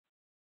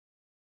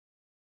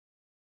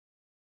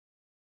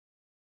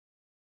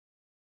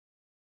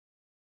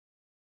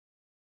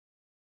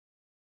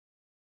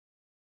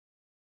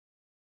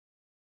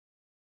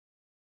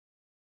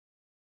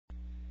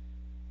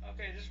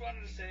Okay, just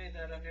wanted to say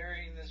that I'm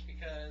narrating this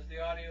because the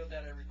audio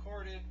that I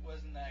recorded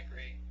wasn't that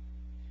great.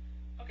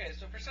 Okay,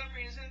 so for some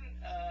reason,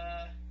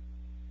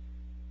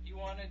 you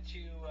wanted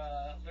to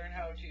learn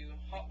how to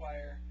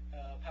hotwire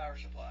a power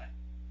supply.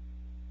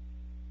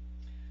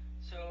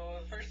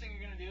 So the first thing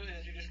you're going to do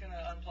is you're just going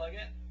to unplug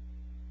it.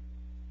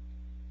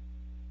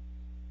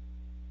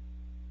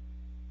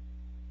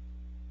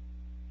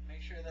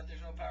 Make sure that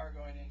there's no power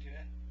going into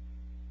it.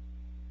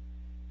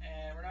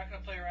 And we're not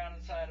going to play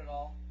around inside at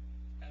all.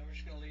 We're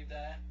just going to leave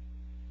that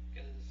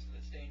because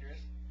it's dangerous.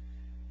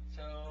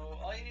 So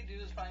all you need to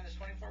do is find this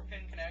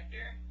 24-pin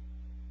connector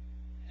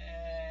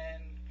and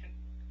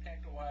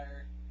connect the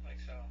wire like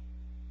so.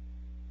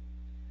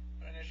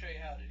 But I'm going to show you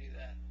how to do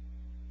that.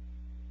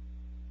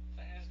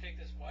 So I'm going to just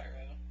take this wire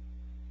out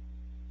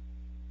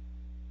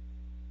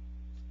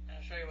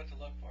and I'll show you what to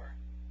look for.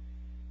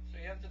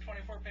 So you have the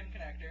 24-pin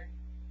connector,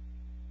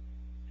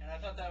 and I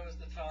thought that was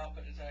the top,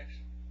 but it's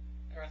actually,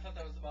 or I thought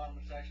that was the bottom,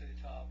 but it's actually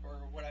the top,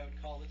 or what I would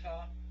call the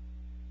top.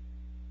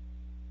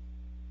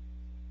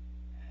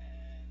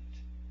 And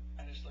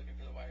I'm just looking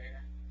for the wire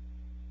here.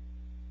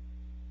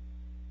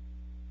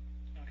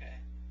 Okay.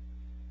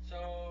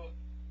 So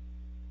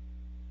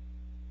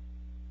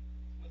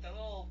with that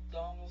little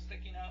dongle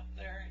sticking up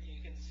there,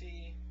 you can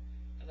see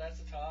that that's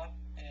the top,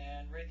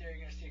 and right there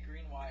you're going to see a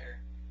green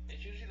wire.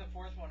 It's usually the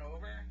fourth one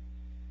over,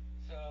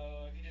 so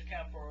if you just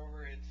count 4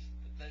 over,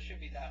 that should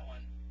be that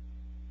one.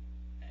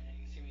 And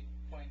you can see me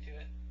point to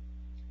it.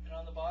 And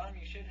on the bottom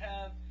you should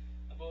have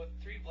about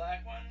 3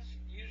 black ones,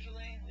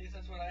 usually, at least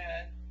that's what I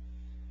had.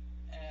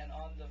 And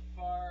on the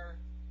far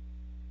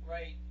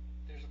right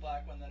there's a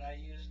black one that I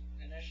used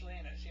initially,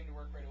 and it seemed to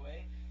work right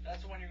away.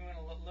 That's the one you're going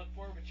to look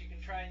for, but you can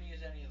try and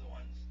use any of the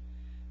ones.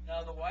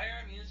 Now the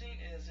wire I'm using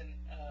is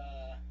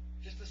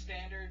just a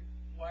standard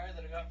wire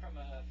that I got from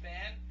a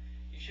fan.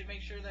 You should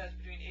make sure that it's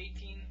between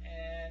 18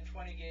 and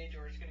 20 gauge,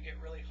 or it's going to get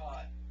really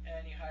hot.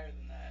 Any higher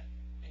than that,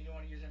 and you don't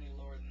want to use any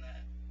lower than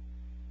that.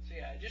 So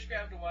yeah, I just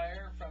grabbed a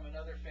wire from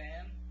another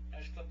fan,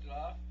 I just clipped it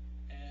off,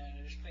 and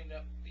I just cleaned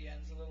up the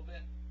ends a little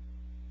bit.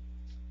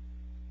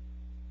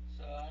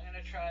 So I'm going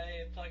to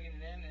try plugging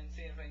it in and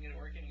see if I can get it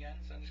working again.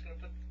 So I'm just going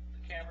to put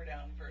the camera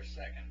down for a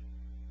second.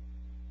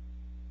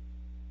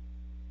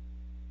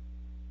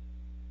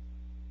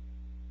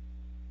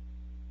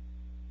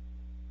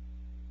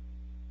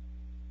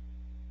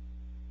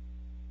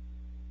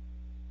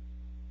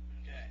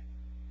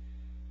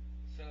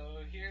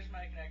 Here's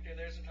my connector,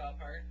 there's the top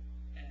part,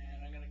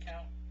 and I'm going to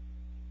count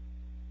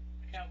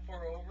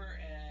 4 over,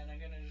 and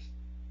I'm going to just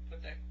put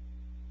that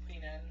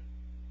clean end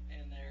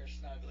in there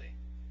snugly.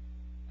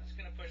 I'm just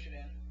going to push it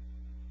in,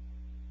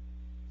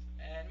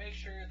 and make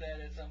sure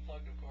that it's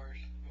unplugged, of course,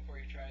 before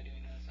you try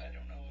doing this. I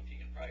don't know if you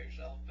can pry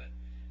yourself, but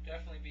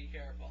definitely be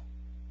careful.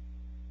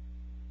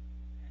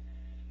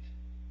 And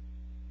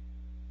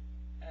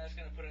I'm just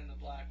going to put it in the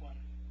black one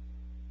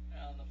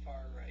on the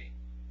far right,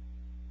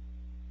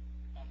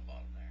 on the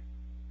bottom there.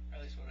 Or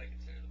at least what I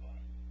consider the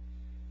bottom.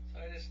 So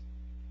I just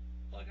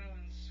plug them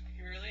in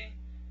securely,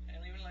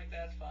 and leaving it like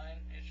that's fine.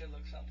 It should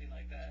look something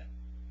like that.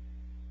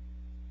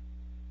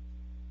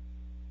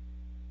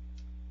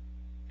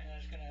 And I'm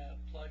just going to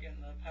plug in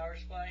the power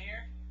supply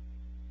here.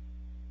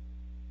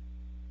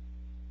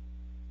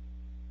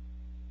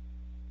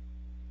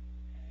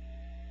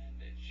 And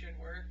it should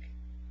work.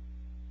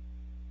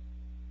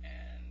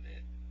 And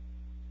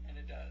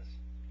it does.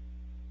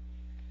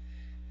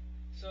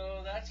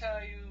 So that's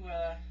how you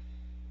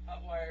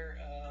hotwire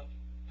a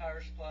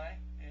power supply.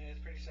 It's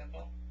pretty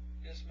simple.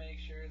 Just make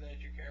sure that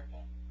you're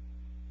careful.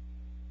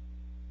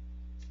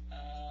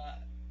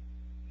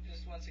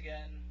 Just once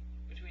again,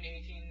 between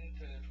 18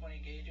 to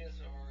 20 gauges,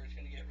 or it's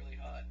going to get really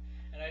hot.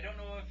 And I don't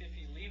know if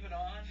you leave it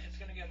on, it's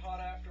going to get hot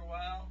after a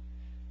while.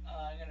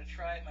 I'm going to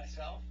try it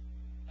myself.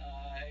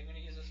 I'm going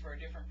to use this for a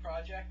different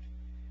project,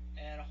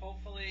 and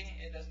hopefully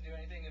it doesn't do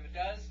anything. If it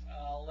does,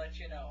 I'll let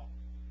you know.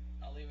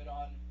 I'll leave it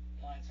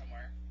online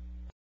somewhere.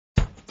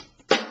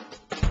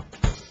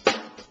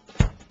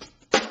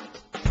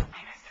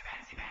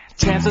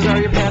 Chances are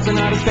your pants are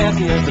not as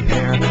fancy as a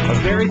pair of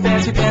very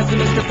fancy pants that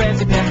Mr.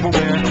 Fancy Pants will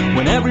wear.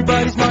 When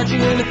everybody's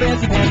marching in the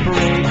fancy pants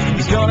parade,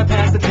 he's gonna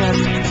pass the test,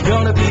 he's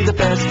gonna be the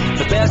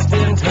best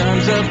in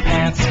terms of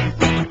pants.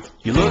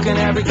 You look in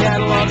every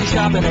catalog, you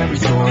shop in every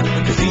store,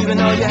 cause even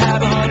though you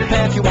have 100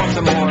 pants, you want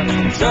some more.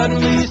 And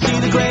suddenly you see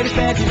the greatest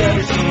pants you've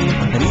ever seen,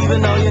 and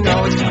even though you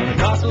know it's gonna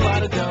cost a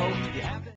lot of dough,